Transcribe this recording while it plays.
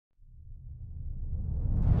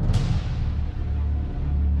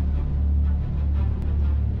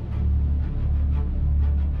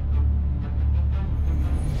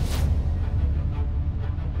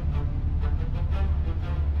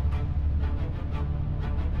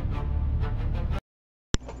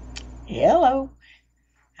Hello,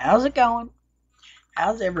 how's it going?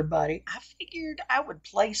 How's everybody? I figured I would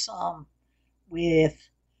play some with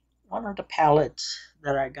one of the palettes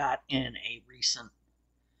that I got in a recent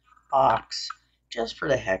box just for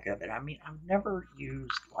the heck of it. I mean, I've never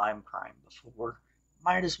used Lime Crime before.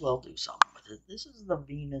 Might as well do something with it. This is the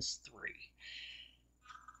Venus 3,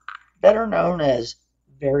 better known as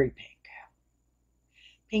Very Pink.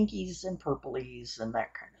 Pinkies and purplies and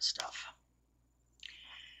that kind of stuff.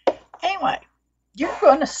 Anyway, you're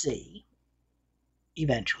going to see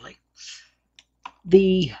eventually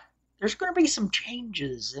there's going to be some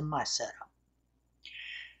changes in my setup.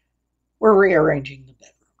 We're rearranging the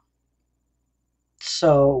bedroom.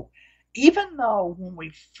 So even though when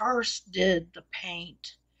we first did the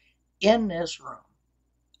paint in this room,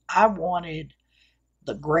 I wanted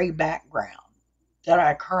the gray background that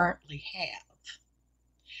I currently have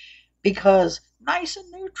because nice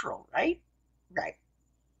and neutral, right? Right.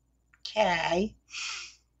 Okay.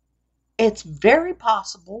 It's very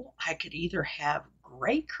possible I could either have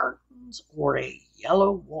gray curtains or a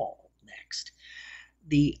yellow wall next.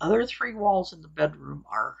 The other three walls in the bedroom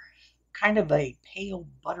are kind of a pale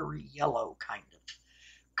buttery yellow kind of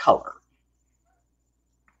color.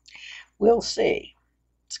 We'll see.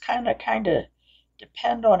 It's kind of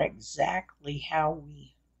depend on exactly how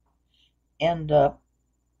we end up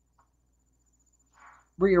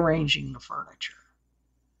rearranging the furniture.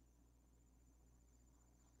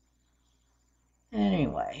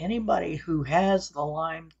 Anyway, anybody who has the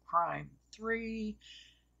Lime Crime 3,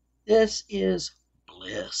 this is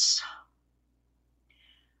bliss.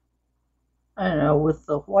 I don't know, with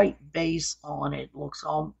the white base on it, looks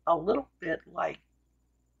a little bit like,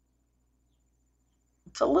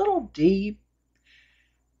 it's a little deep,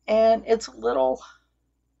 and it's a little,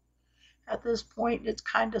 at this point, it's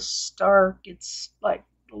kind of stark. It's like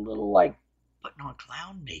a little like putting on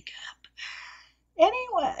clown makeup.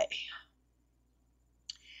 Anyway,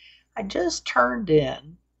 I just turned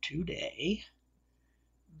in today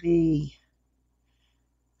the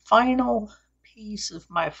final piece of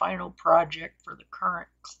my final project for the current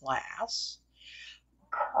class.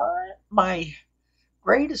 My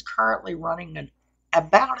grade is currently running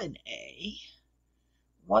about an A.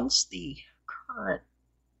 Once the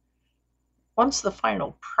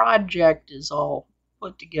final project is all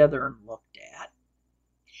put together and looked at,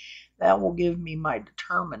 that will give me my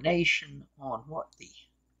determination on what the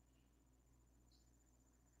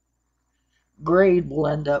grade will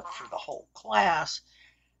end up for the whole class.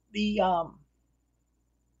 The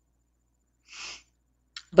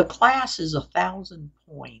class is 1,000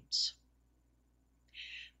 points.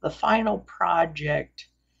 The final project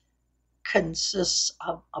consists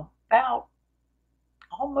of about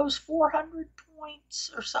almost 400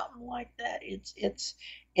 points or something like that. It's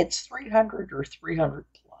 300 or 300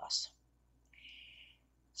 plus.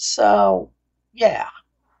 So yeah,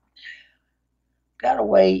 gotta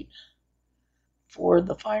wait for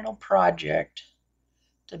the final project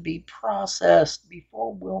to be processed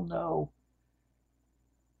before we'll know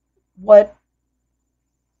what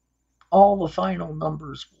all the final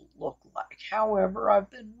numbers will look like. However,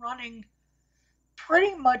 I've been running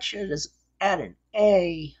pretty much at an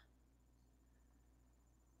A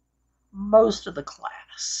most of the class,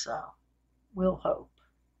 so we'll hope.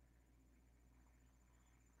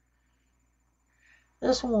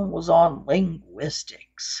 This one was on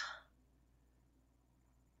linguistics.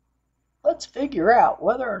 Let's figure out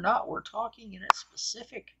whether or not we're talking in a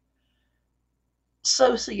specific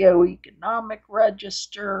socioeconomic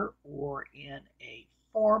register or in a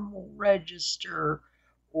formal register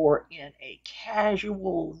or in a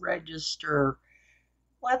casual register.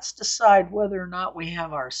 Let's decide whether or not we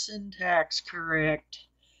have our syntax correct.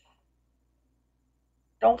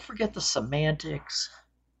 Don't forget the semantics.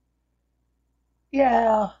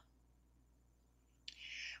 Yeah,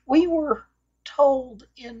 we were told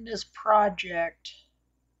in this project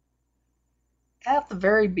at the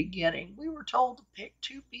very beginning, we were told to pick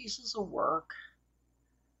two pieces of work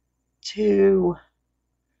to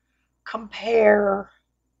compare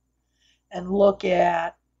and look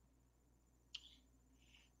at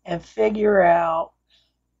and figure out,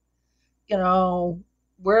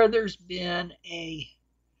 where there's been a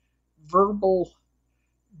verbal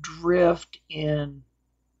drift in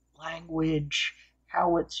language,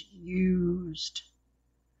 how it's used,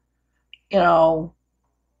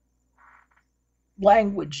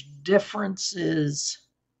 language differences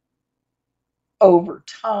over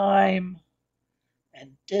time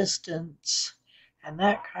and distance and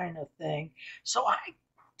that kind of thing. So I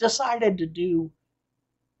decided to do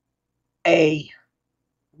a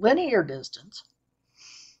linear distance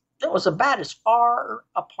that was about as far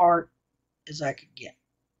apart as I could get.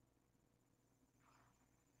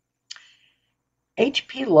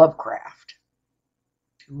 H.P. Lovecraft,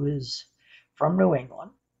 who is from New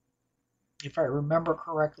England, if I remember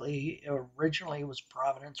correctly, originally was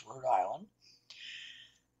Providence, Rhode Island,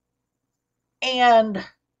 and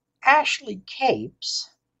Ashley Capes,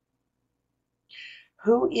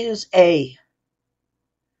 who is a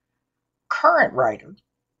current writer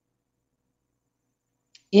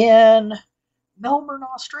in Melbourne,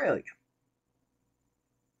 Australia.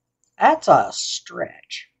 That's a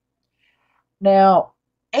stretch. Now,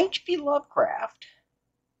 H.P. Lovecraft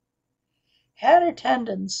had a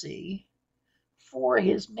tendency for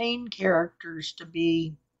his main characters to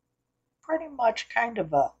be pretty much kind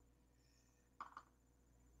of a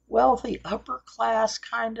wealthy upper class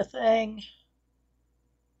kind of thing,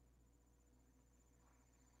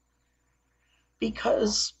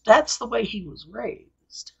 because that's the way he was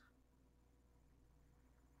raised.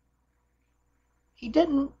 He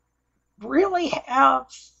didn't really have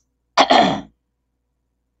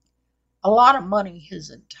a lot of money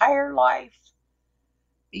his entire life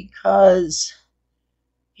because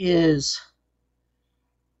his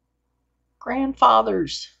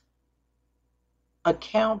grandfather's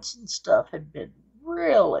accounts and stuff had been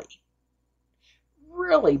really,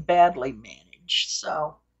 really badly managed.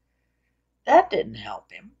 So that didn't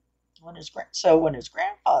help him. When his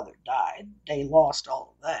grandfather died, they lost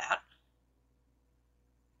all of that.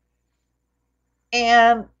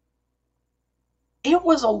 And it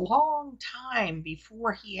was a long time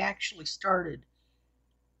before he actually started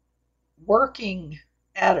working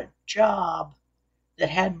at a job that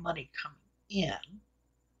had money coming in.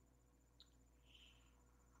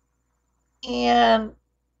 And,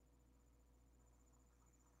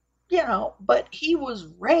 but he was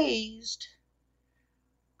raised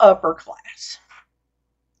upper class.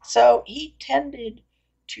 So he tended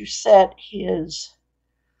to set his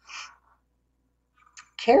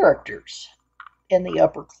characters in the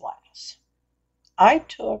upper class. I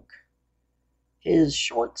took his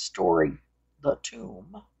short story, The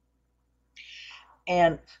Tomb,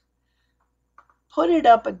 and put it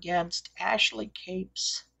up against Ashley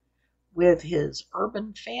Capes with his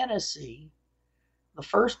urban fantasy, the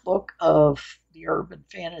first book of the urban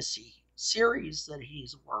fantasy series that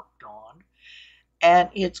he's worked on, and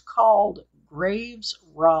it's called Graves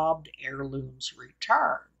Robbed Heirlooms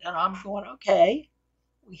Returned. And I'm going, okay,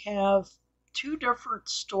 we have two different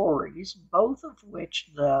stories, both of which,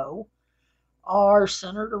 though, are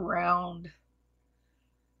centered around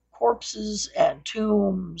corpses and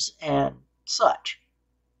tombs and such.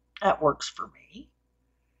 That works for me.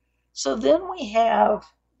 So then we have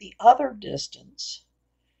the other distance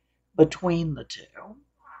between the two.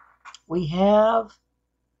 We have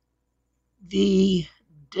the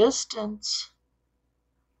distance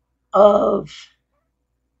of,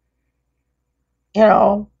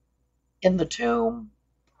 in the tomb,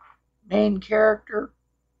 main character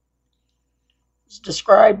is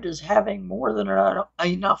described as having more than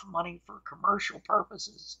enough money for commercial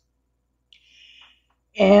purposes.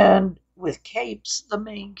 And with Capes, the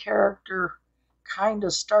main character kind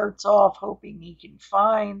of starts off hoping he can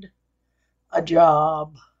find a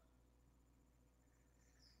job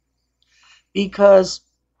because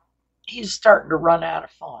he's starting to run out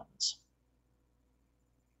of funds.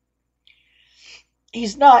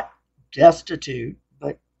 He's not destitute,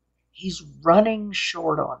 but he's running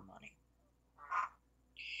short on money.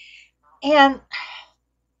 And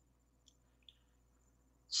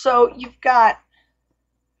so you've got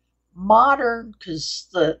modern, because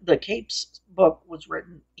the Capes book was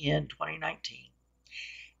written in 2019.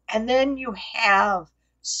 And then you have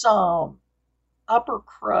some upper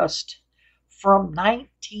crust from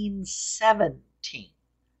 1917.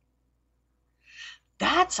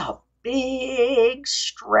 That's a big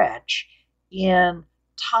stretch in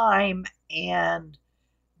time and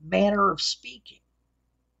manner of speaking.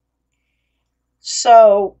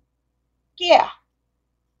 So, yeah,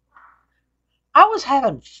 I was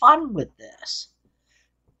having fun with this.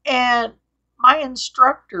 And my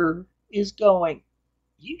instructor is going,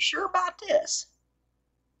 "You sure about this?"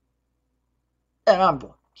 And I'm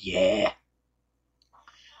going, "Yeah."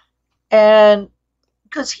 And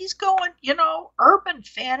because he's going, urban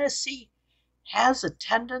fantasy has a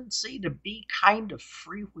tendency to be kind of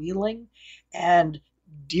freewheeling. And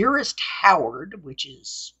Dearest Howard, which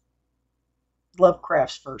is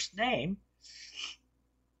Lovecraft's first name,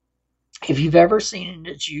 if you've ever seen it,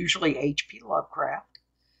 it's usually H.P. Lovecraft.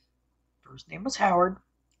 First name was Howard.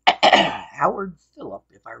 Howard Phillip,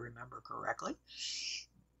 if I remember correctly.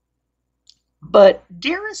 But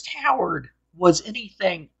Dearest Howard was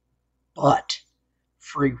anything but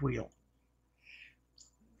freewheeling.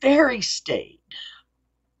 very staid.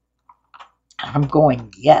 I'm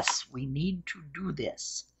going, yes, we need to do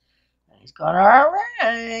this. And he's going, all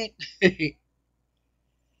right.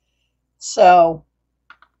 So,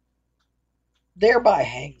 thereby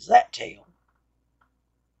hangs that tale.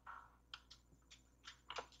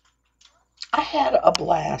 I had a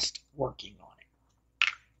blast working on it.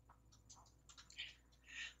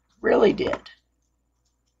 Really did.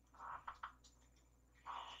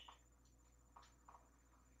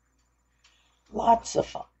 Lots of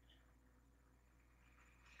fun.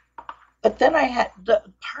 But then I had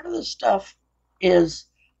part of the stuff is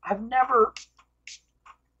I've never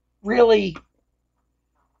really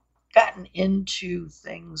gotten into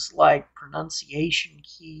things like pronunciation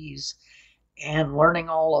keys and learning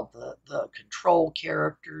all of the control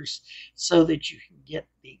characters so that you can get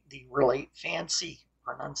the really fancy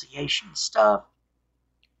pronunciation stuff.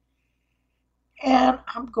 And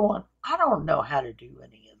I'm going, I don't know how to do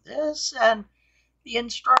any of this. And the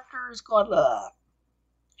instructor is going, look,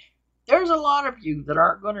 there's a lot of you that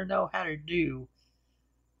aren't going to know how to do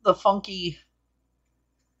the funky,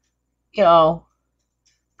 you know,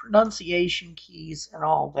 pronunciation keys and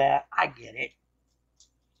all that. I get it.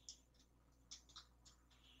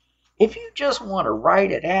 If you just want to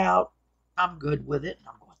write it out, I'm good with it. And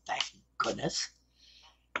I'm going, thank goodness.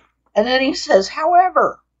 And then he says,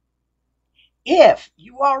 however, if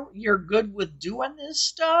you're good with doing this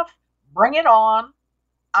stuff, bring it on.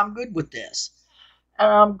 I'm good with this. And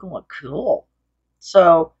I'm going, cool.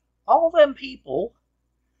 So all them people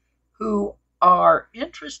who are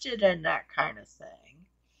interested in that kind of thing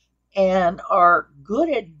and are good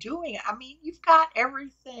at doing it. I mean, you've got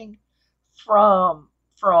everything from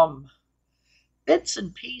bits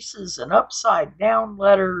and pieces and upside down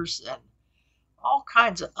letters and all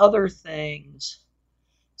kinds of other things,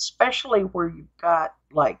 especially where you've got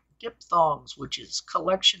like diphthongs, which is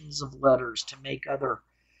collections of letters to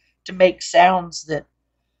make sounds that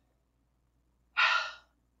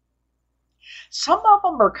some of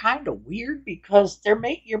them are kind of weird because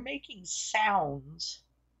you're making sounds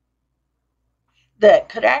that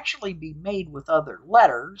could actually be made with other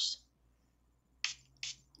letters,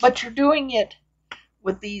 but you're doing it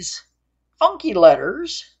with these funky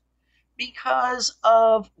letters because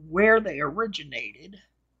of where they originated.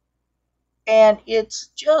 And it's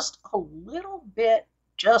just a little bit,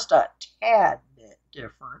 just a tad bit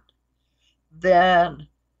different than,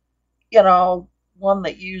 one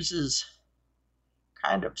that uses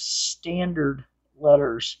kind of standard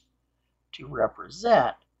letters to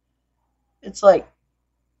represent. It's like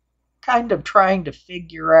kind of trying to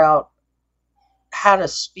figure out how to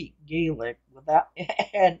speak Gaelic without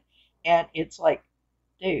and it's like,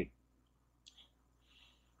 dude,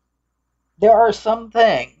 there are some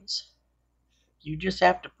things you just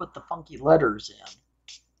have to put the funky letters in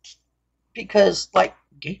because like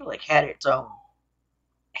Gaelic had its own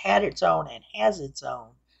and has its own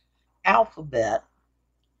alphabet,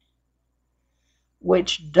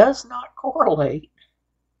 which does not correlate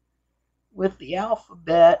with the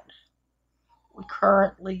alphabet we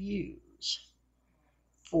currently use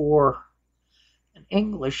for an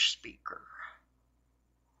English speaker.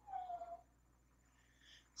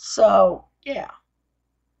 So, yeah,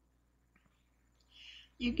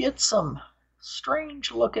 you get some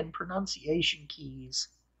strange looking pronunciation keys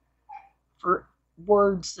for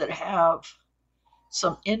words that have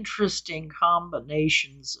some interesting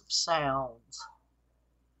combinations of sounds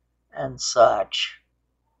and such.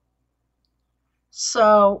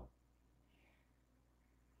 So,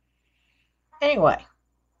 anyway,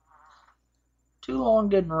 too long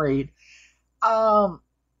didn't read.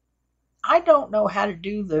 I don't know how to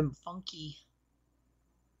do them funky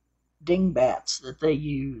dingbats that they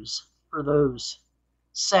use for those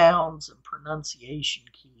sounds and pronunciation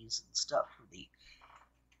keys and stuff for the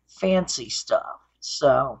fancy stuff.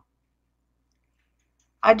 So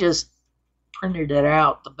I just printed it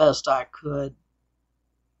out the best I could,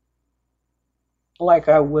 like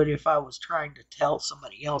I would if I was trying to tell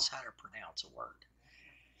somebody else how to pronounce a word.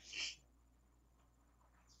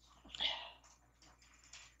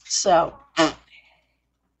 So,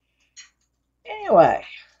 anyway,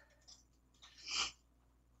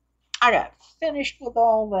 I got finished with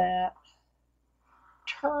all that,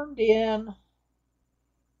 turned in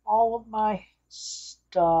all of my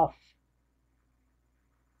stuff.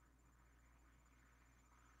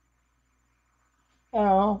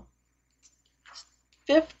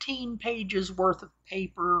 15 pages worth of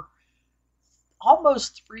paper,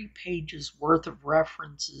 almost 3 pages worth of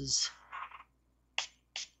references.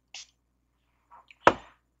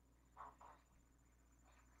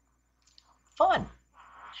 Fun.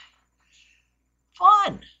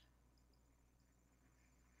 fun.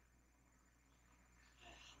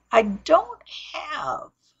 I don't have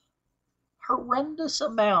horrendous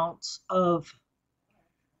amounts of,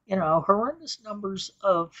 horrendous numbers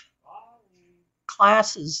of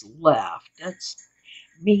classes left. That's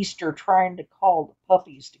Meester trying to call the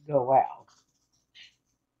puppies to go out.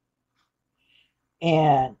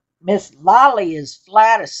 And Miss Lolly is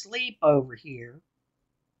flat asleep over here,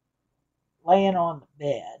 laying on the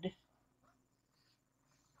bed.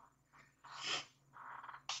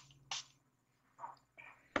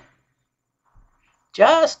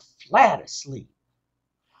 Just flat asleep.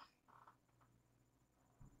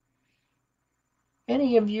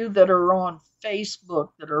 Any of you that are on Facebook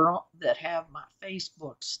that have my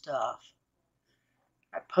Facebook stuff,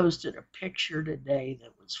 I posted a picture today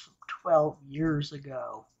that was from 12 years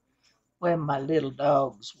ago when my little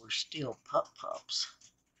dogs were still pups.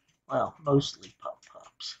 Well, mostly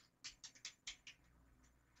pups.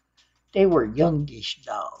 They were youngish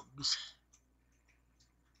dogs.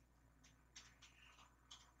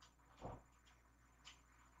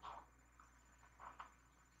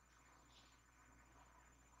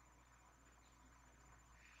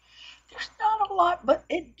 There's not a lot, but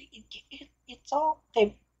it's all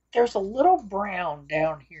there's a little brown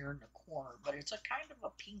down here in the corner, but it's a kind of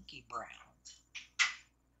a pinky brown.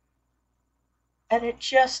 And it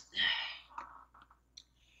just,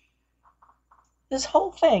 this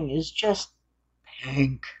whole thing is just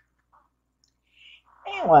pink.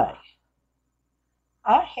 Anyway,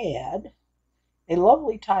 I had a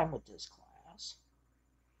lovely time with this class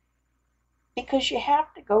because you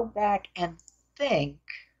have to go back and think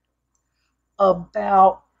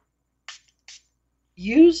about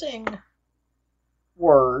using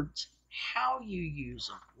words, how you use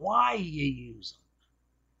them, why you use them,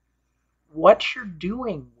 what you're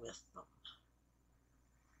doing with them.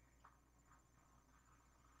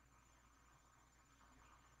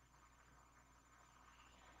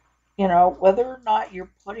 Whether or not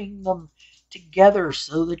you're putting them together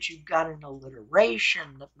so that you've got an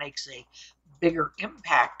alliteration that makes a bigger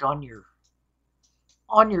impact on your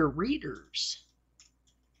readers.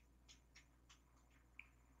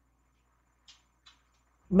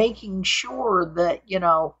 Making sure that,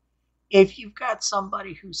 if you've got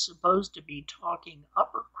somebody who's supposed to be talking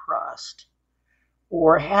upper crust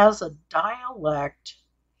or has a dialect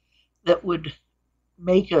that would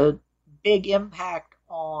make a big impact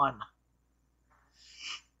on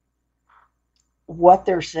what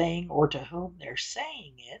they're saying or to whom they're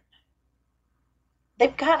saying it,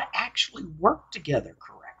 they've got to actually work together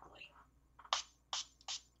correctly.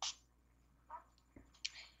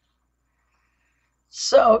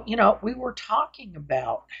 So, we were talking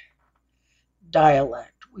about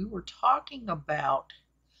dialect. We were talking about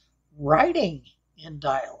writing in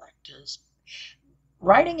dialect.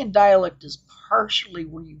 Writing in dialect is partially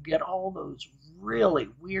where you get all those really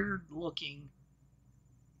weird looking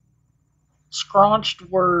scraunched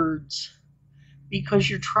words because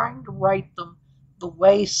you're trying to write them the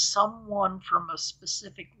way someone from a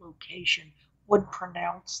specific location would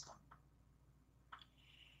pronounce them.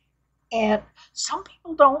 And some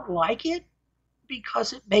people don't like it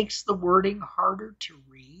because it makes the wording harder to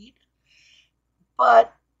read.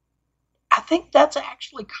 But I think that's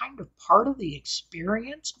actually kind of part of the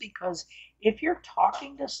experience, because if you're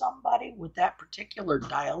talking to somebody with that particular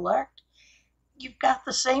dialect, you've got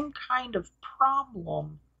the same kind of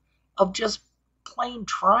problem of just plain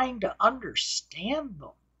trying to understand them.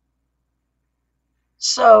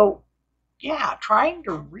 So, yeah, trying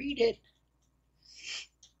to read it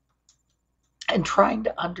and trying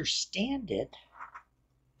to understand it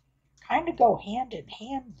kind of go hand in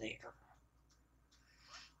hand there.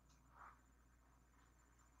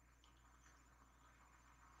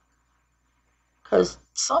 Because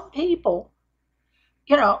some people,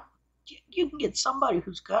 you can get somebody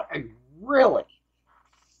who's got a really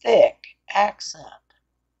thick accent,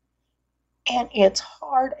 and it's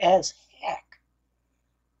hard as heck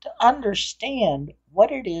to understand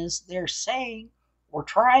what it is they're saying or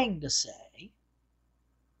trying to say.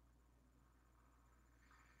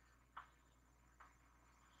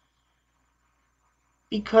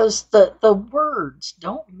 Because the words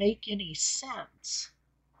don't make any sense.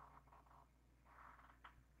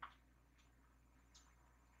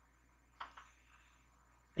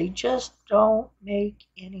 They just don't make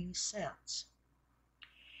any sense.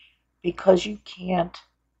 Because you can't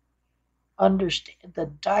understand, the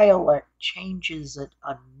dialect changes it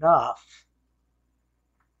enough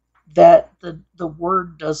that the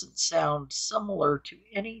word doesn't sound similar to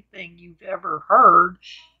anything you've ever heard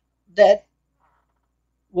that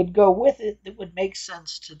would go with it, that would make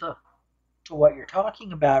sense to the to what you're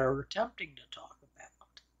talking about or attempting to talk about.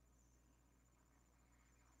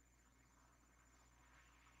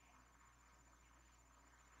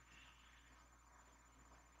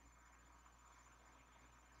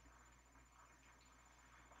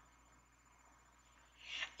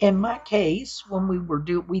 In my case, when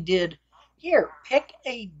we did here, pick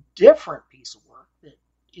a different piece of work that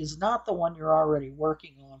is not the one you're already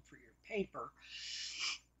working on for your paper,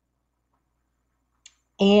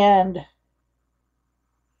 and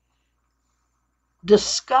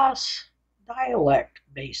discuss dialect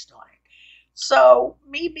based on it. So,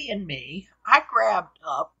 me being me, I grabbed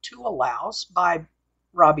up To a Louse by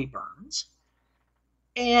Robbie Burns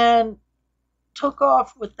and took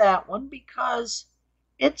off with that one because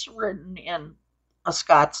it's written in a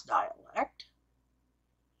Scots dialect.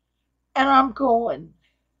 And I'm going,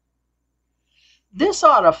 this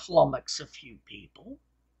ought to flummox a few people.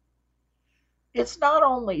 It's not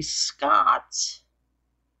only Scots,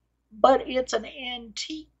 but it's an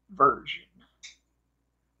antique version,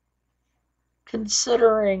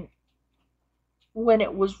 considering when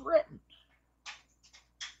it was written.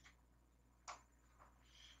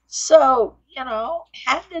 So,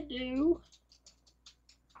 had to do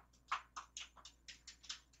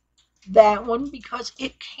that one because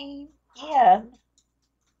it came in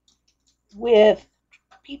with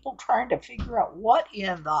people trying to figure out what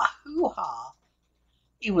in the hoo-ha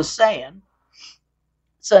he was saying,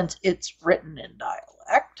 since it's written in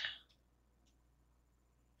dialect.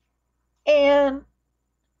 And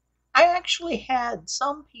I actually had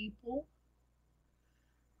some people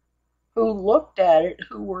who looked at it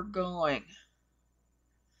who were going,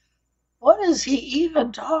 what is he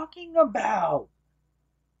even talking about?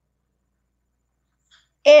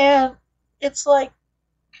 And it's like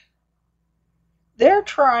they're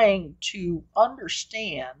trying to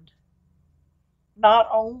understand not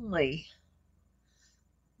only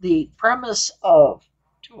the premise of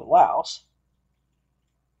To a Louse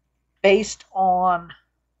based on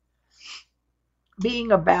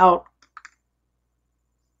being about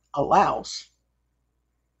a louse,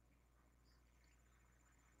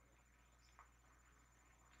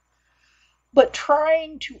 but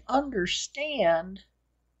trying to understand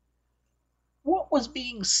what was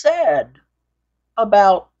being said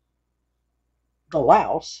about the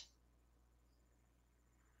louse.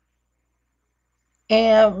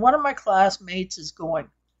 And one of my classmates is going,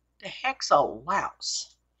 the heck's a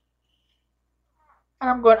louse? And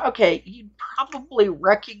I'm going, okay, you'd probably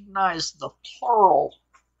recognize the plural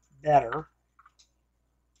better,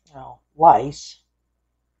 lice,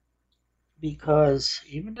 because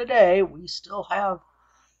even today we still have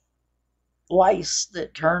lice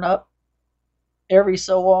that turn up every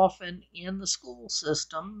so often in the school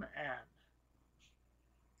system, and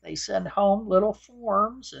they send home little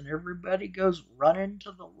forms and everybody goes running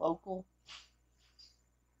to the local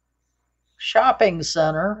shopping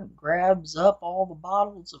center and grabs up all the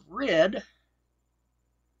bottles of Rid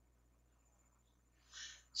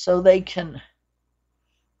so they can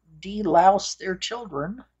delouse their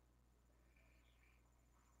children.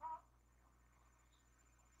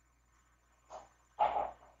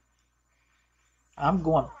 I'm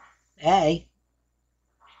going, hey,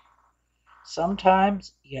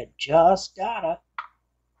 sometimes you just gotta.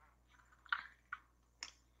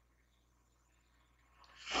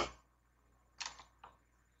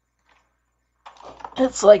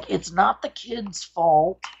 It's like it's not the kid's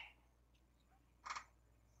fault.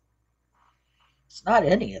 It's not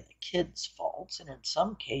any of the kids' faults, and in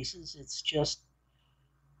some cases, it's just,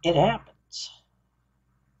 it happens.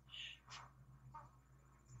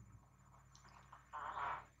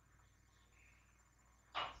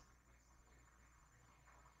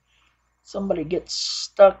 Somebody gets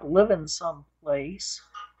stuck living someplace,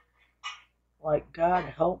 like, God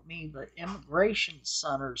help me, the immigration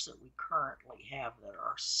centers that we currently have that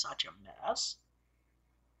are such a mess,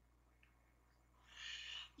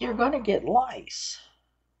 you're going to get lice.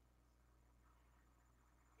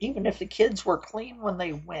 Even if the kids were clean when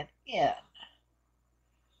they went in.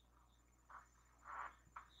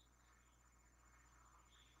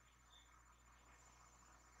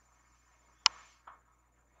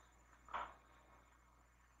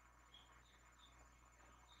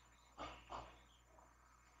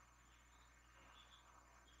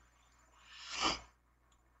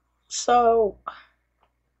 So,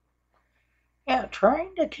 yeah,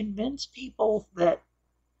 trying to convince people that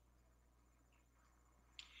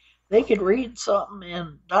they could read something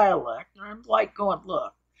in dialect, and I'm like going,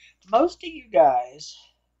 look, most of you guys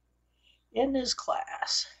in this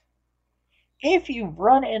class, if you've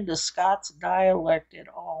run into Scots dialect at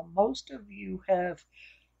all, most of you have,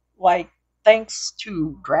 like, thanks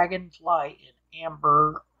to Dragonfly and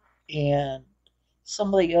Amber and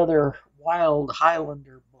some of the other Wild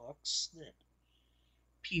Highlander books that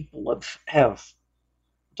people have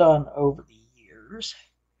done over the years,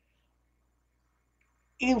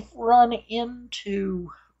 you've run into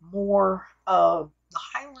more of the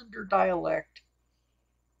Highlander dialect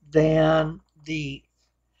than the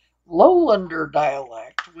Lowlander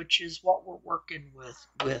dialect, which is what we're working with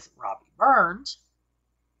Robbie Burns.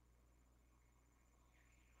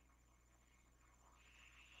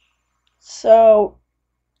 So,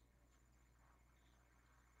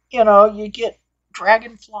 you get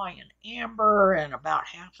Dragonfly and Amber and about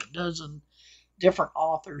half a dozen different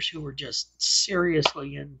authors who are just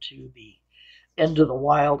seriously into the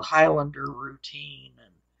Wild Highlander routine,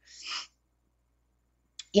 and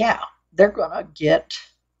yeah, they're gonna get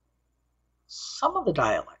some of the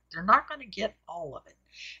dialect. They're not gonna get all of it,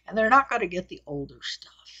 and they're not gonna get the older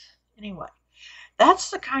stuff. Anyway, that's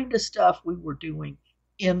the kind of stuff we were doing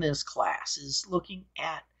in this class, is looking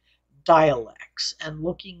at dialects and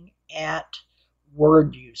looking at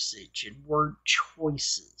word usage and word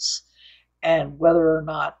choices, and whether or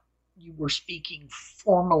not you were speaking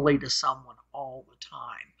formally to someone all the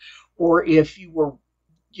time, or if you were,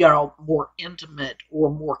 more intimate or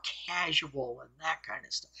more casual and that kind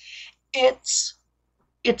of stuff. It's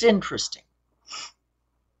interesting.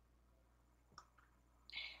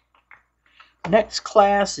 Next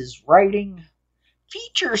class is writing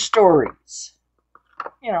feature stories,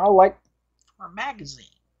 like for a magazine,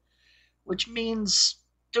 which means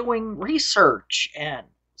doing research and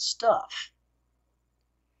stuff.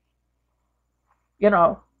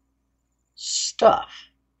 Stuff.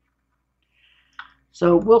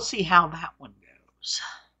 So we'll see how that one goes.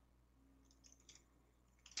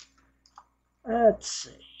 Let's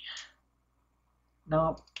see.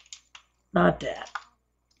 Nope, not that.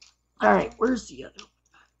 All right, where's the other one?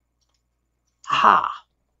 Aha.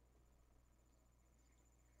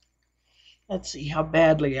 Let's see how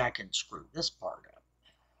badly I can screw this part up.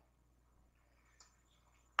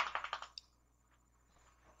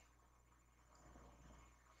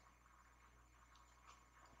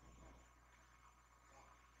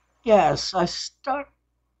 Yes, I stuck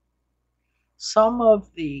some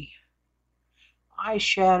of the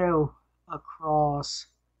eyeshadow across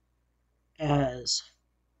as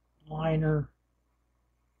liner.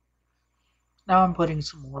 Now I'm putting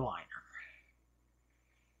some more liner.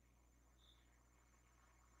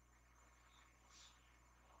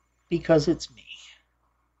 Because it's me.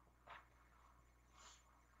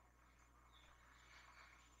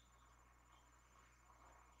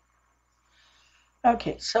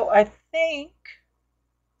 Okay, so I think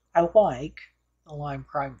I like the Lime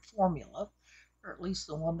Crime formula, or at least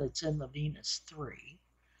the one that's in the Venus 3.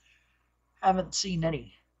 Haven't seen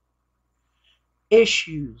any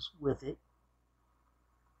issues with it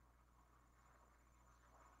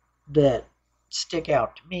that stick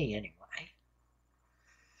out to me anyway.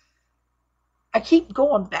 I keep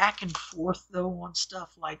going back and forth though on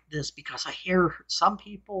stuff like this because I hear some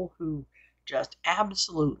people who just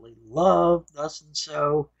absolutely love thus and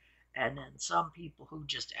so, and then some people who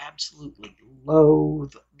just absolutely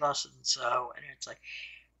loathe thus and so, and it's like,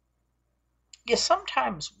 you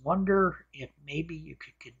sometimes wonder if maybe you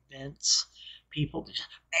could convince people to just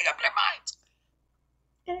make up their minds.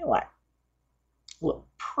 Anyway, little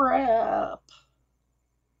prep.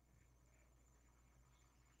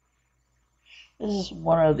 This is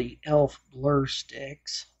one of the e.l.f. blur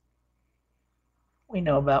sticks. We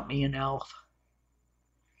know about me and e.l.f.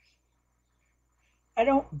 I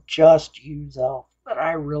don't just use e.l.f., but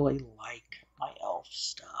I really like my e.l.f.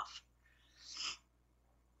 stuff.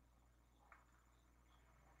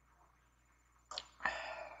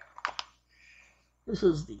 This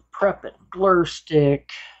is the Prep and Blur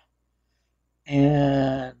stick,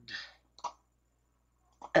 and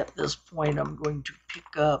at this point I'm going to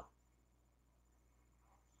pick up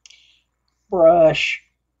brush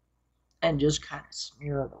and just kind of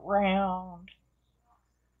smear it around.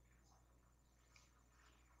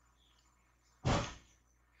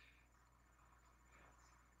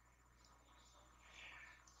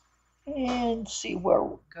 And see where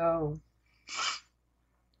we'll go.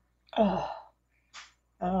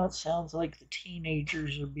 It sounds like the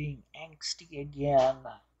teenagers are being angsty again.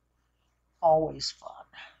 Always fun.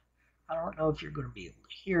 I don't know if you're going to be able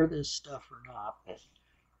to hear this stuff or not, but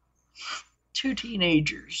two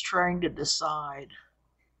teenagers trying to decide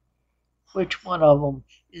which one of them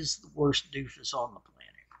is the worst doofus on the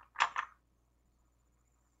planet.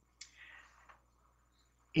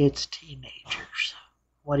 It's teenagers.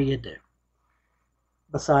 What do you do?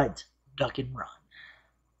 Besides duck and run.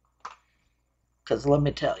 Because let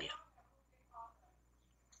me tell you,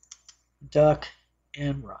 duck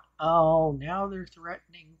and run. Oh, now they're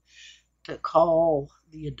threatening to call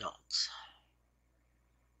the adults.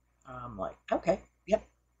 I'm like, okay, yep,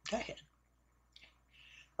 go ahead.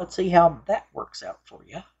 Let's see how that works out for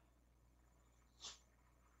you.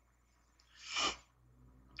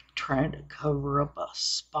 Trying to cover up a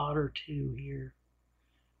spot or two here.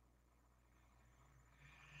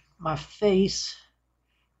 My face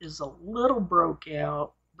is a little broke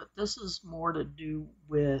out, but this is more to do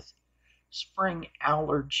with spring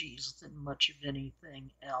allergies than much of anything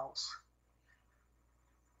else.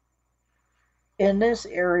 In this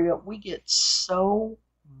area, we get so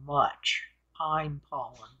much pine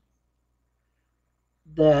pollen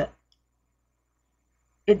that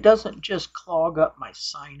it doesn't just clog up my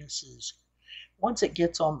sinuses. Once it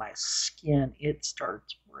gets on my skin, it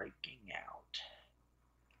starts breaking out.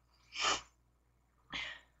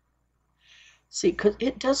 See, because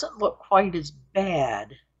it doesn't look quite as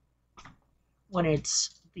bad when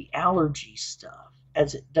it's the allergy stuff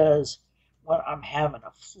as it does when I'm having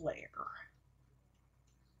a flare.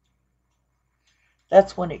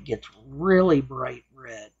 That's when it gets really bright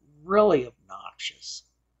red, really obnoxious.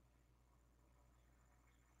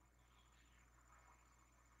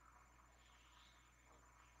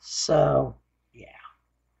 So, yeah.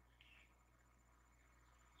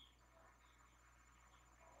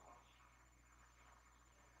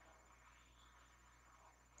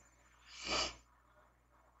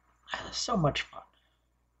 So much fun.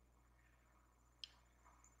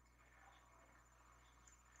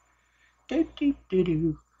 Do do do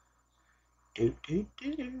do. Do do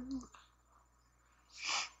do do.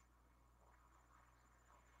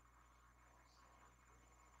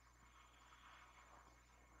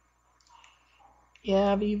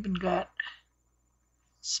 Yeah, I've even got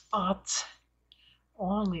spots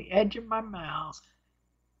along the edge of my mouth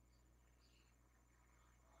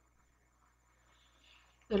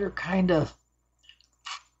that are kind of,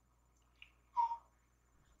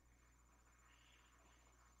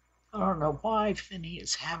 I don't know why Finney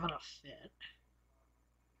is having a fit.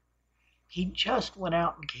 He just went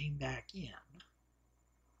out and came back in.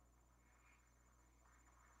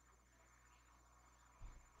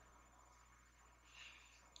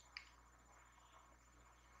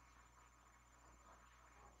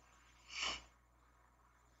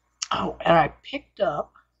 Oh, and I picked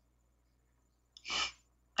up,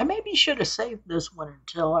 I maybe should have saved this one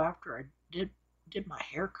until after I did my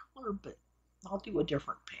hair color, but I'll do a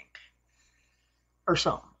different pink or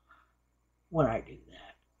something when I do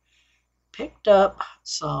that. Picked up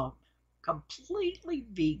some completely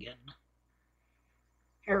vegan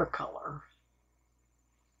hair color.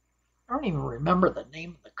 I don't even remember the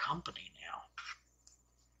name of the company now.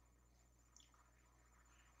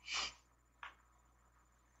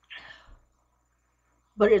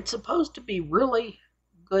 But it's supposed to be really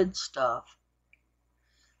good stuff.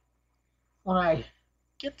 When I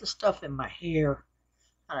get the stuff in my hair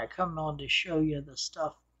and I come on to show you the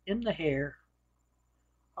stuff in the hair,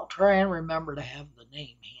 I'll try and remember to have the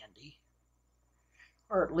name handy,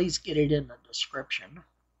 or at least get it in the description.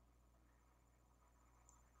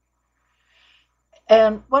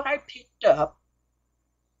 And what I picked up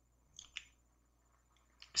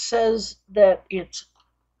says that it's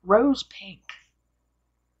rose pink.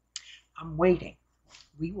 I'm waiting.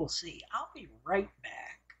 We will see. I'll be right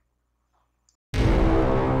back.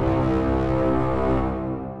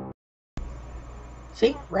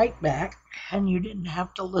 See, right back. And you didn't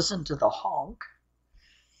have to listen to the honk.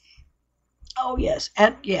 Oh, yes.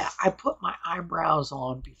 And yeah, I put my eyebrows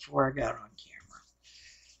on before I got on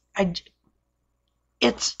camera.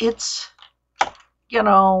 It's it's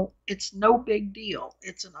no big deal.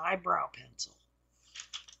 It's an eyebrow pencil.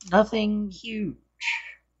 Nothing huge.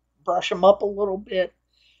 Brush them up a little bit,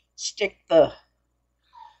 stick the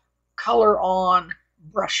color on,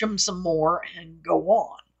 brush them some more, and go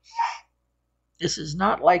on. This is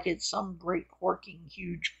not like it's some great horking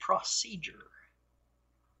huge procedure.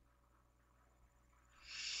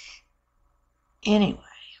 Anyway.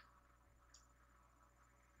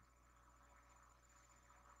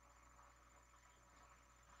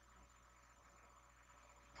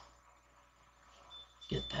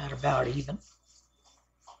 Get that about even.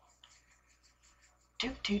 Do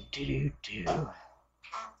do do do do.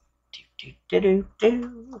 Do do do do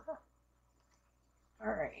do.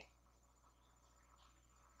 Alright.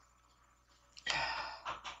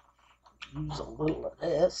 Use a little of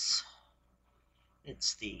this.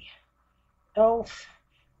 It's the Elf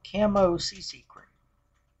Camo CC Cream.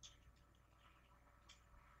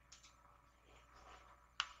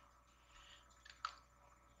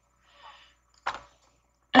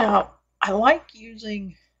 Now, I like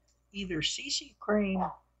using either CC cream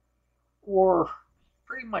or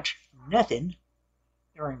pretty much nothing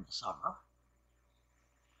during the summer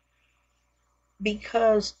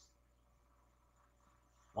because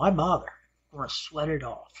why bother? I'm going to sweat it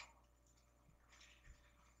off.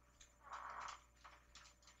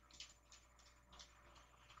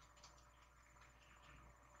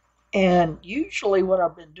 And usually what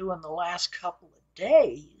I've been doing the last couple of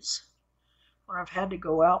days when I've had to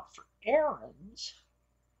go out for errands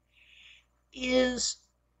is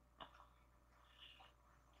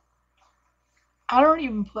I don't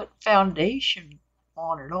even put foundation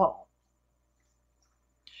on at all.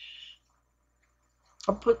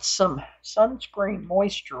 I put some sunscreen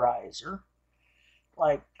moisturizer.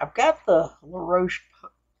 Like I've got the La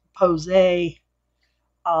Roche-Posay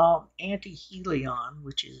Anti-Helion,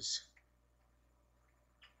 which is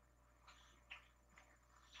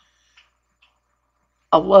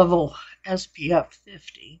a level SPF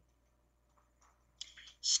 50.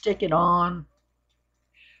 Stick it on,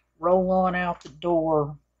 roll on out the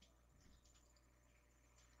door.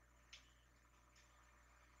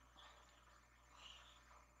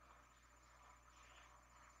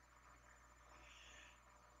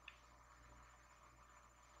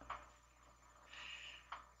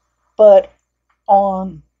 But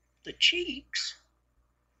on the cheeks,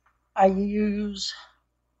 I use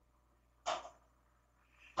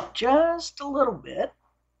just a little bit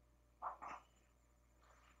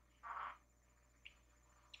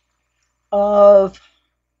of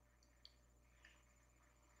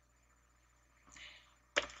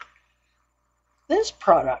this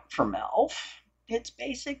product from e.l.f. It's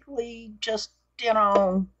basically just,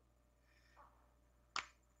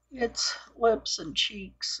 it's lips and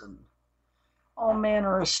cheeks and all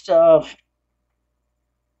manner of stuff.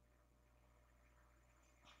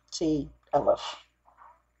 See, e.l.f.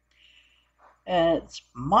 And it's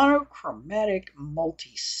monochromatic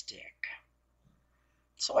multi-stick.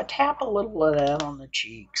 So I tap a little of that on the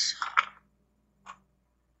cheeks.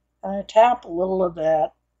 And I tap a little of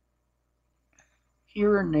that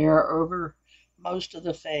here and there over most of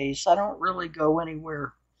the face. I don't really go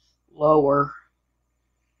anywhere lower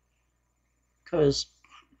because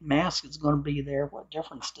mask is going to be there. What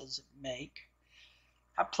difference does it make?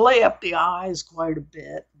 I play up the eyes quite a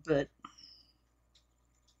bit, but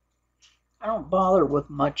I don't bother with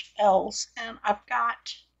much else. And I've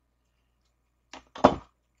got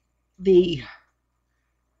the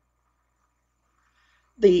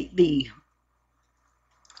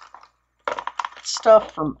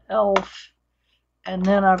stuff from e.l.f. and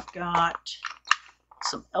then I've got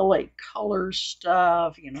some LA Color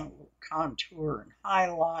stuff, contour and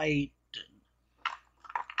highlight. And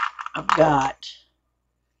I've got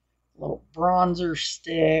a little bronzer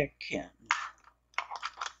stick, and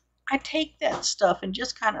I take that stuff and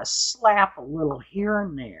just kind of slap a little here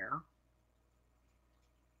and there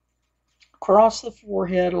across the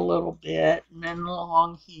forehead a little bit, and then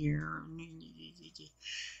along here. And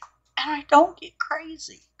I don't get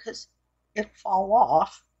crazy because it'll fall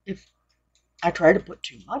off if I try to put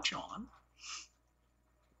too much on.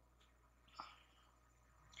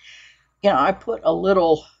 I put a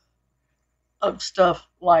little of stuff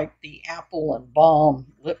like the Apple and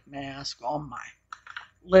Balm lip mask on my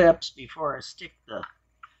lips before I stick the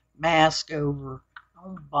mask over.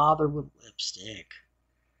 Don't bother with lipstick.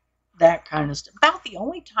 That kind of stuff. About the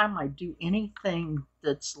only time I do anything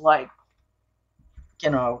that's like,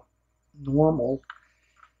 normal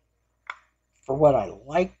for what I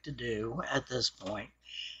like to do at this point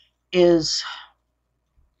is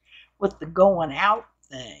with the going out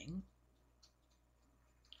thing,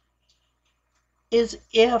 is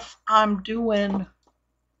if I'm doing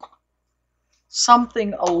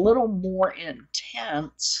something a little more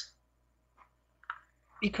intense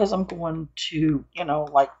because I'm going to,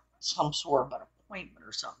 like some sort of an appointment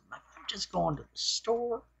or something. If I'm just going to the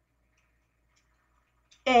store,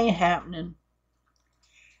 ain't happening.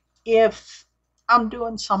 If I'm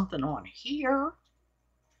doing something on here,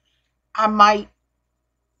 I might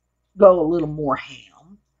go a little more ham.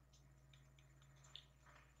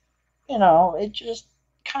 It just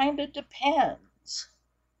kind of depends.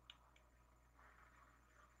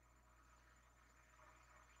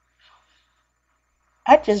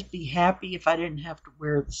 I'd just be happy if I didn't have to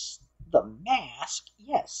wear the mask.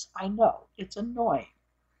 Yes, I know, it's annoying.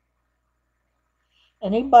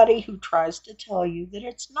 Anybody who tries to tell you that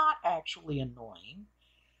it's not actually annoying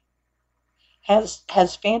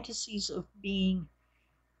has fantasies of being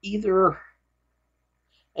either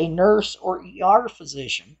a nurse or ER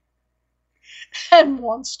physician and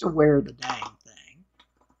wants to wear the dang thing.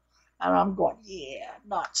 And I'm going, yeah,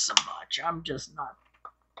 not so much. I'm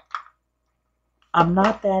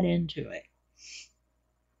not that into it.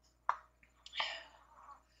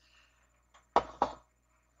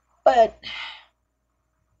 But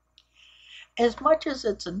as much as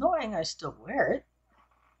it's annoying, I still wear it.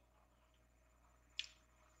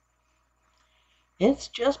 It's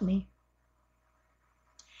just me.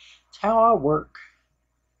 It's how I work.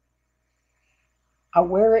 I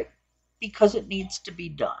wear it because it needs to be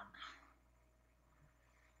done.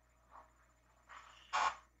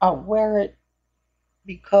 I wear it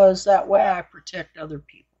because that way I protect other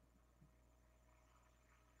people.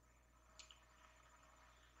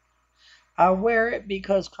 I wear it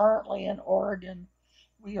because currently in Oregon,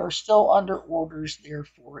 we are still under orders,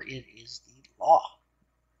 therefore it is the law.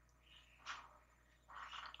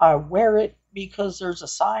 I wear it because there's a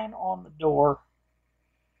sign on the door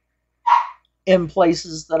in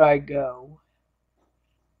places that I go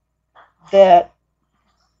that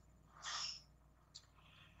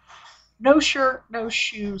no shirt, no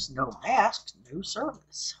shoes, no mask, no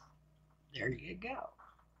service. There you go.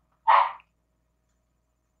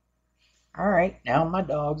 All right, now my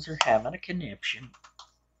dogs are having a conniption.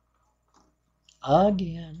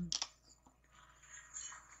 Again.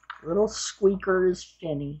 Little squeaker is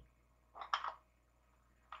Finny.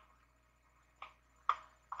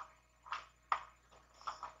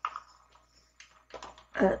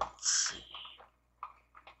 Let's see.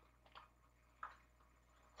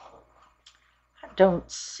 I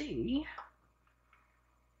don't see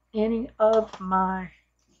any of my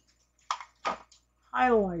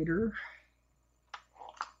highlighter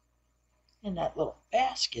in that little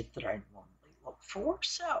basket that I normally look for.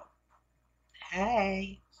 So,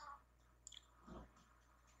 hey.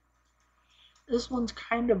 This one's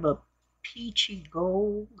kind of a peachy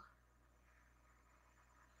gold.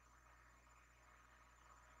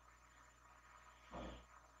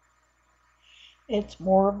 It's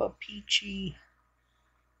more of a peachy,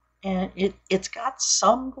 and it's got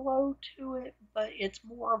some glow to it, but it's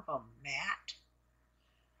more of a matte.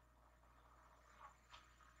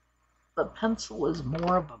 The pencil is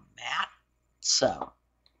more of a matte, so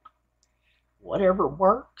whatever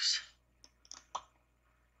works.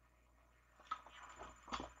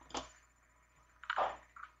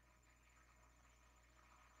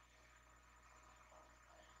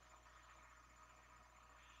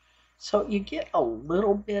 So you get a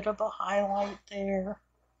little bit of a highlight there,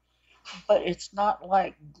 but it's not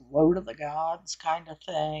like glow to the gods kind of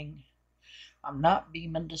thing. I'm not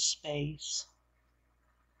beaming to space,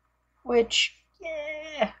 which,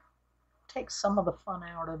 yeah, takes some of the fun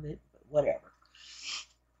out of it, but whatever.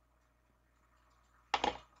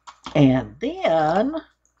 And then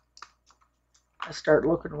I start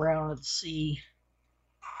looking around and see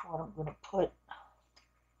what I'm going to put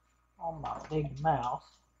on my big mouth.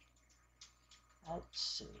 Let's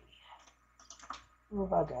see. Who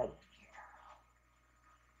have I got in here?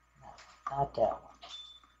 No, not that one.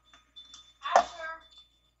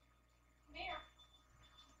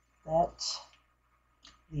 That's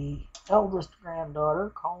the eldest granddaughter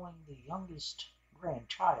calling the youngest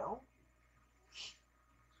grandchild.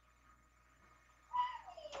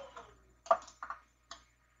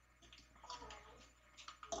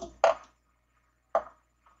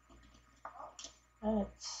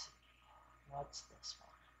 Let's see. What's this one?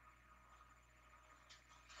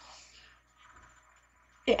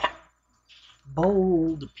 Yeah.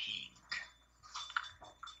 Bold pink.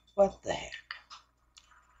 What the heck?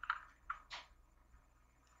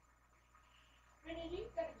 You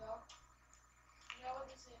gotta go. You know what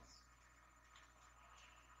this is.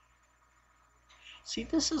 See,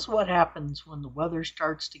 this is what happens when the weather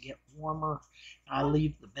starts to get warmer and I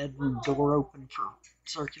leave the bedroom door open for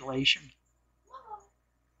circulation.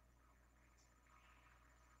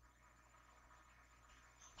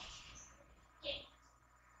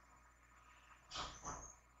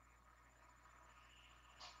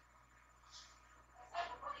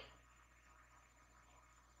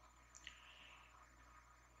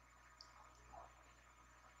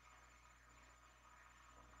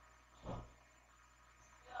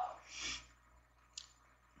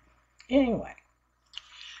 Anyway,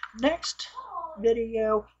 next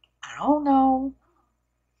video, I don't know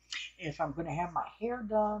if I'm going to have my hair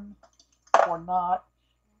done or not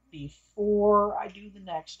before I do the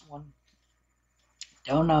next one.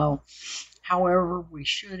 Don't know. However, we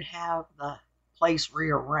should have the place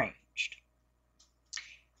rearranged.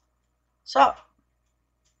 So,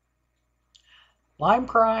 Lime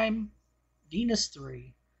Crime, Venus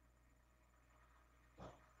 3.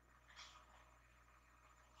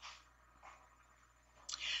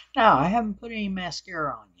 Now, I haven't put any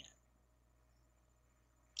mascara on yet.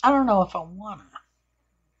 I don't know if I wanna.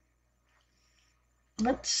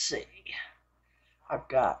 Let's see. I've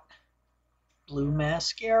got blue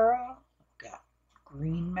mascara. I've got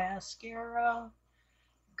green mascara.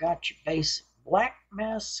 I've got your basic black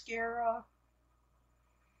mascara.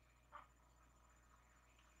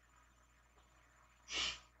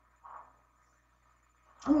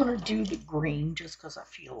 I'm going to do the green just because I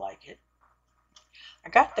feel like it. I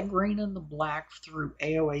got the green and the black through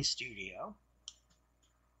AOA Studio.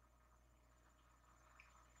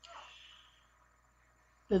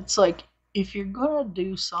 It's like, if you're going to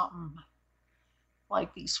do something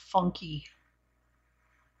like these funky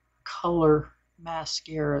color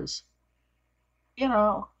mascaras,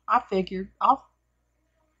 I figured I'll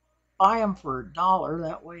buy them for $1.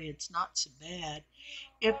 That way it's not so bad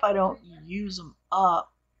if I don't use them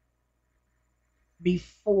up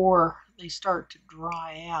before they start to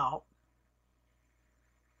dry out.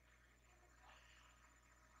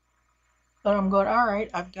 But I'm going, all right,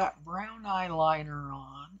 I've got brown eyeliner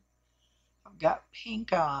on. I've got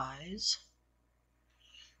pink eyes.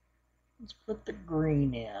 Let's put the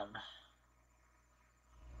green in.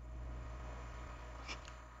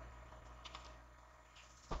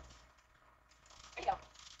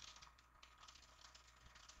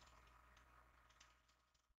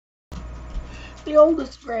 The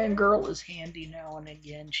oldest grandgirl is handy now and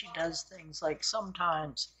again. She does things like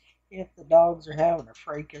sometimes if the dogs are having a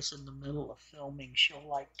fracas in the middle of filming, she'll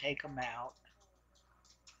like take them out.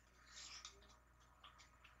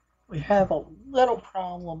 We have a little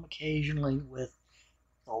problem occasionally with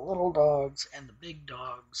the little dogs and the big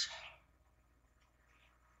dogs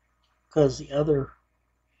because the other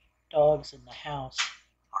dogs in the house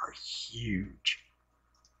are huge.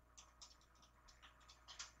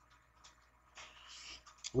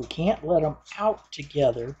 We can't let them out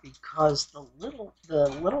together because the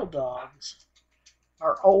little dogs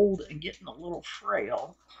are old and getting a little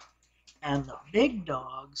frail, and the big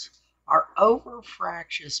dogs are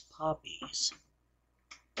over-fractious puppies.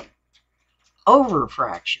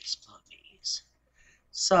 Over-fractious puppies.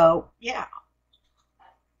 So, yeah,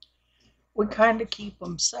 we kind of keep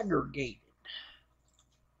them segregated.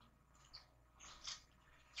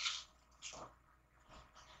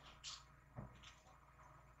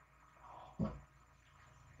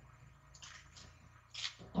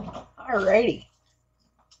 Alrighty.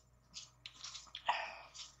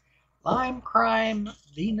 Lime Crime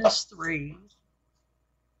Venus 3,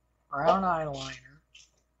 brown eyeliner,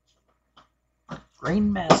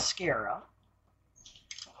 green mascara,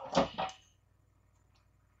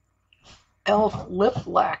 elf lip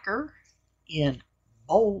lacquer in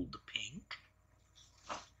bold pink,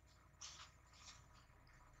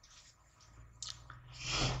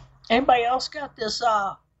 anybody else got this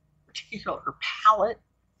particular palette?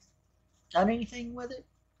 Done anything with it?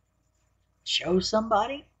 Show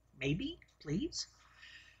somebody, maybe, please.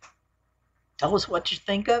 Tell us what you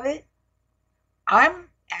think of it. I'm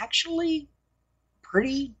actually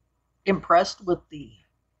pretty impressed with the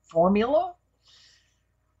formula.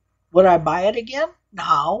 Would I buy it again?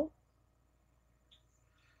 No.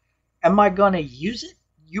 Am I going to use it?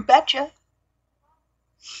 You betcha.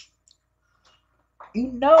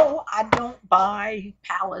 I don't buy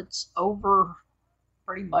palettes over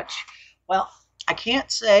pretty much. Well, I can't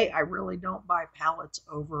say I really don't buy palettes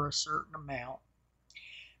over a certain amount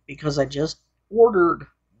because I just ordered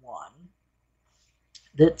one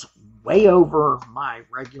that's way over my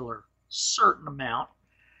regular certain amount.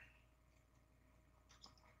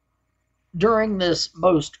 During this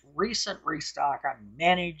most recent restock, I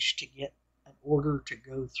managed to get an order to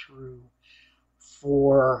go through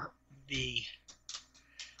for the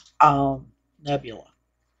Nebula.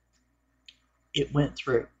 It went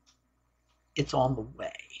through. It's on the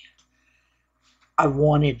way. I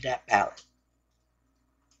wanted that palette.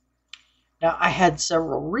 Now, I had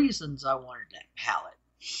several reasons I wanted that palette.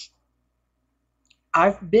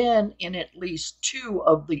 I've been in at least 2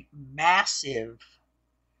 of the massive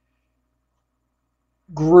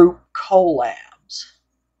group collabs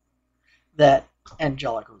that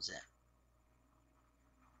Angelica was in.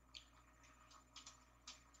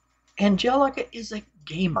 Angelica is a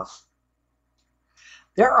gamer.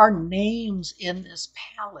 There are names in this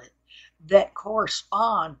palette that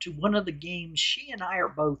correspond to one of the games she and I are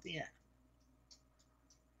both in.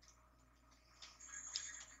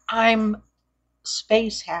 I'm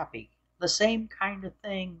space happy. The same kind of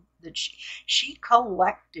thing that she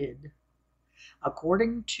collected,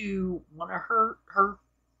 according to one of her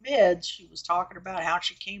vids, she was talking about how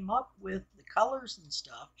she came up with the colors and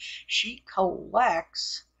stuff. She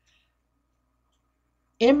collects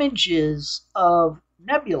images of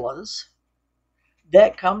nebulas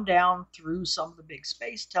that come down through some of the big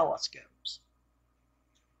space telescopes.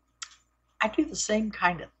 I do the same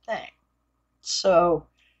kind of thing. So,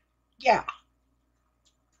 yeah,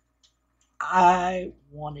 I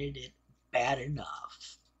wanted it bad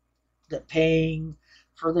enough that paying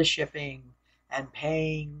for the shipping and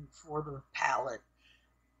paying for the pallet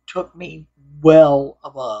took me well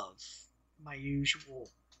above my usual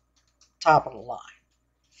top of the line.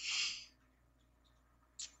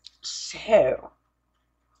 So,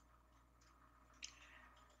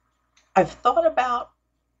 I've thought about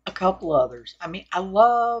a couple others. I mean, I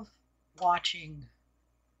love watching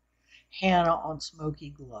Hannah on Smoky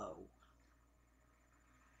Glow,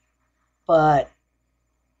 but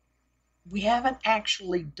we haven't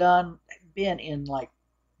actually been in like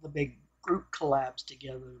the big group collabs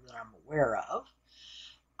together that I'm aware of.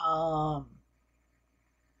 Um,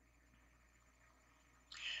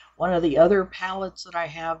 One of the other palettes that I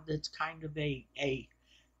have that's kind of a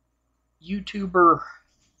YouTuber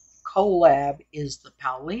collab is the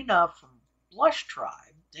Paulina from Blush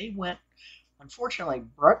Tribe. They went, unfortunately,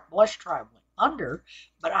 Blush Tribe went under,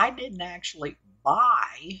 but I didn't actually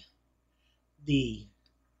buy the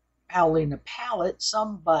Paulina palette.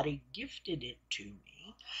 Somebody gifted it to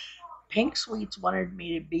me. Pink Sweets wanted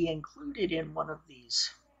me to be included in one of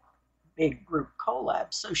these big group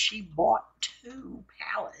collabs, so she bought 2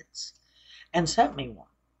 palettes and sent me one,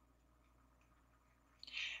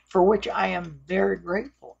 for which I am very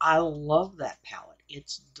grateful. I love that palette.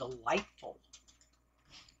 It's delightful.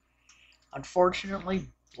 Unfortunately,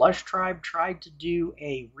 Blush Tribe tried to do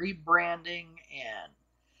a rebranding and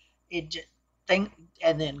it just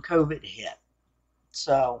and then COVID hit.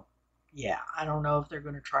 So, yeah, I don't know if they're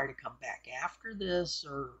going to try to come back after this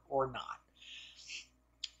or not.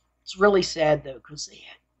 It's really sad though because they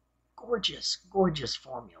had gorgeous, gorgeous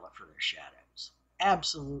formula for their shadows.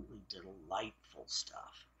 Absolutely delightful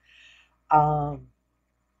stuff. Um,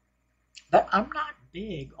 but I'm not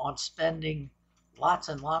big on spending lots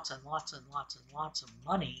and lots and lots and lots and lots of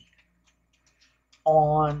money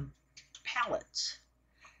on palettes.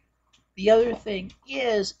 The other thing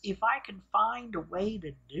is, if I can find a way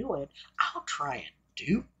to do it, I'll try and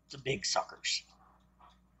dupe the big suckers.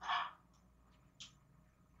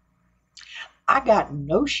 I got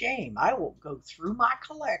no shame. I will go through my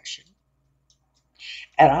collection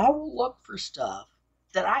and I will look for stuff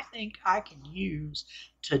that I think I can use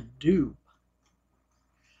to dupe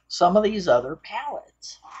some of these other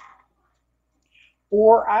palettes.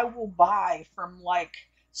 Or I will buy from like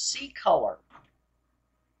C Color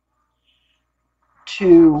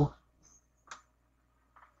to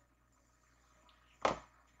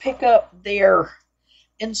pick up their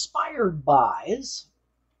inspired buys.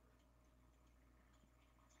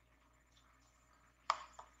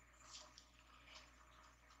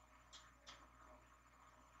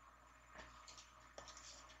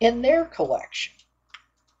 In their collection.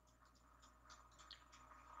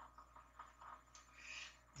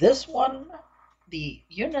 This one, the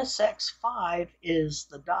Unisex 5, is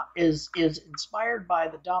inspired by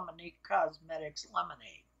the Dominique Cosmetics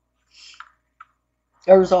Lemonade.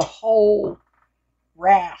 There's a whole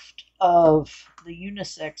raft of the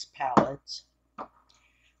unisex palettes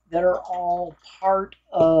that are all part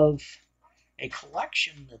of a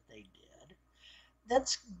collection that they did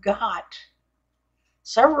that's got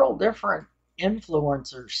several different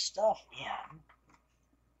influencers stuff in.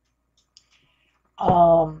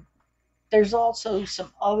 There's also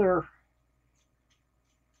some other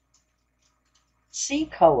C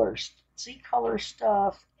color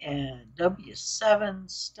stuff and W7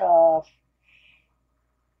 stuff,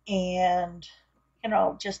 and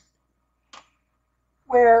just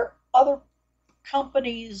where other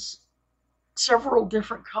companies, several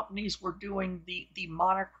different companies, were doing the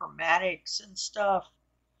monochromatics and stuff,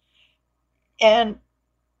 and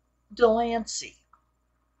Delancey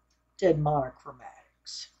did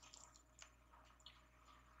monochromatics.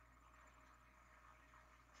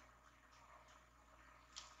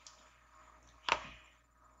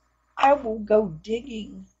 I will go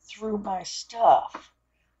digging through my stuff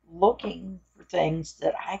looking for things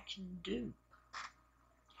that I can do.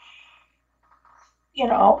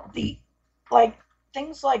 The like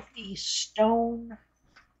things like the Stone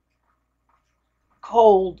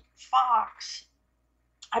Cold Fox.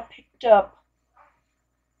 I picked up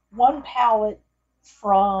one palette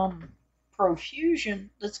from Profusion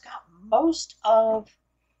that's got most of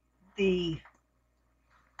the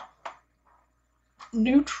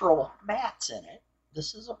neutral mattes in it.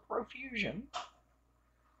 This is a Profusion.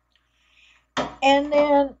 And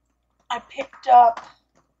then I picked up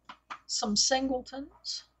some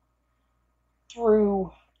singletons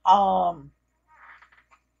through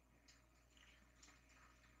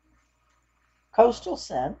Coastal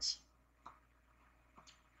Scents.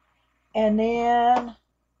 And then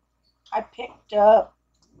I picked up,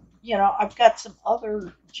 I've got some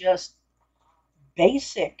other just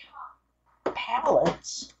basic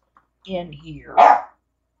palettes in here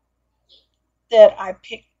that I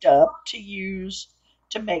picked up to use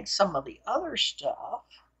to make some of the other stuff.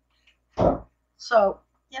 So,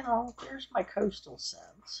 there's my Coastal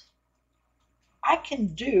Scents. I can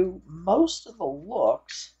do most of the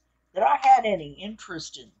looks that I had any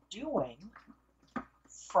interest in doing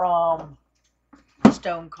from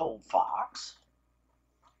Stone Cold Fox.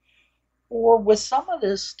 Or with some of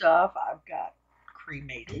this stuff, I've got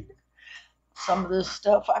cremated. Some of this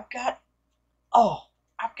stuff I've got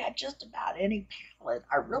just about any palette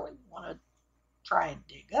I really want to try and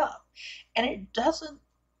dig up. And it doesn't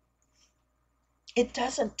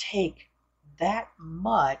take that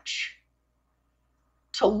much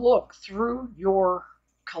to look through your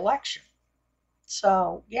collection.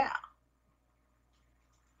 So, yeah.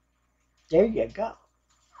 There you go.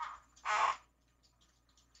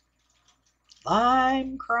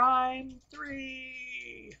 Lime Crime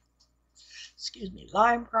 3. Excuse me,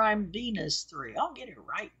 Lime Crime Venus 3. I'll get it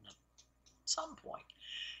right at some point.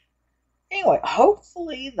 Anyway,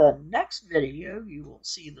 hopefully the next video you will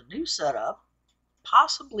see the new setup,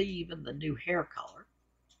 possibly even the new hair color.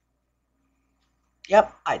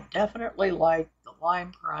 Yep, I definitely like the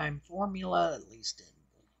Lime Crime formula, at least in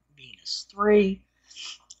Venus 3.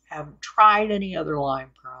 Haven't tried any other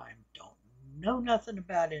Lime Crime. Don't know nothing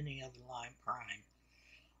about any other Lime Crime.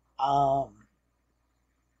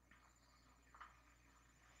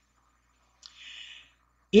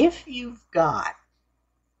 If you've got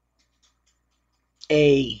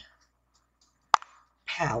a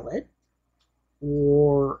palette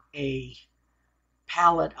or a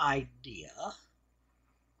palette idea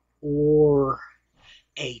or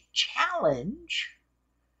a challenge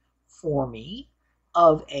for me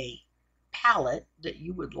of a palette that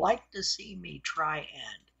you would like to see me try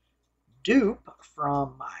and dupe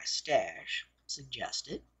from my stash, suggest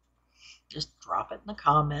it. Just drop it in the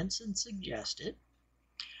comments and suggest it.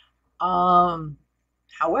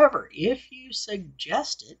 However, if you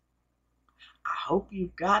suggest it, I hope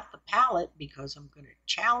you've got the palette, because I'm going to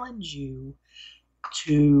challenge you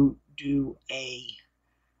to do a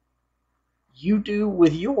you do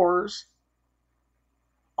with yours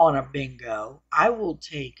on a bingo. I will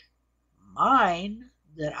take mine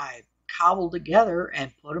that I cobbled together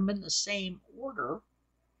and put them in the same order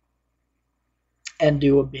and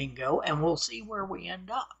do a bingo, and we'll see where we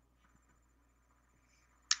end up.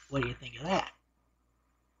 What do you think of that?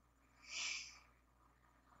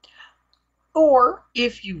 Or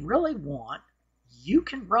if you really want, you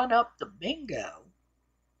can run up the bingo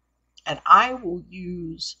and I will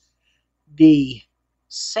use the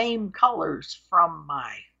same colors from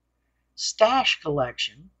my stash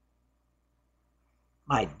collection,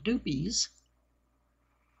 my doopies,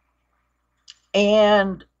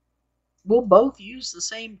 and we'll both use the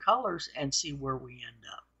same colors and see where we end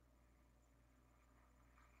up.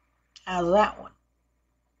 How's that one?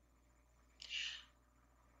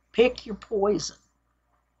 Pick your poison.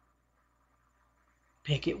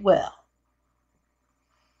 Pick it well.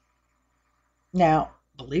 Now,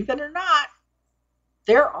 believe it or not,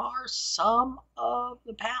 there are some of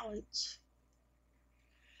the palettes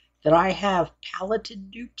that I have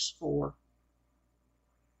paletted dupes for.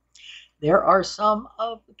 There are some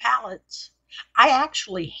of the palettes I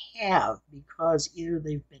actually have because either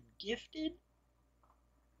they've been gifted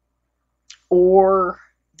or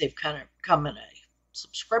they've kind of come in a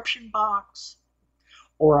subscription box,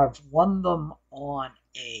 or I've won them on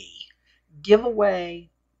a giveaway.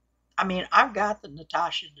 I mean, I've got the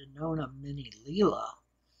Natasha Denona Mini Leela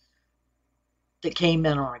that came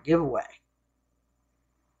in on a giveaway.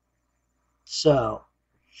 So,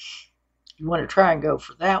 you want to try and go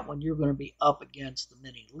for that one, you're going to be up against the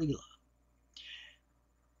Mini Leela.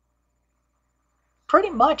 Pretty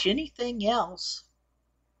much anything else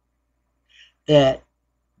that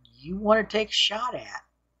you want to take a shot at,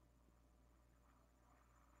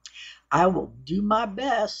 I will do my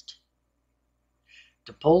best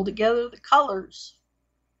to pull together the colors,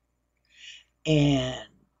 and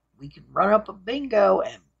we can run up a bingo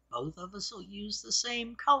and both of us will use the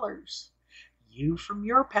same colors. You from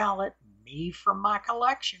your palette, me from my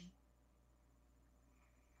collection,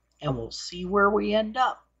 and we'll see where we end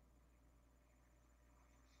up.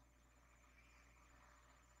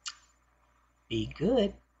 Be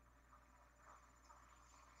good.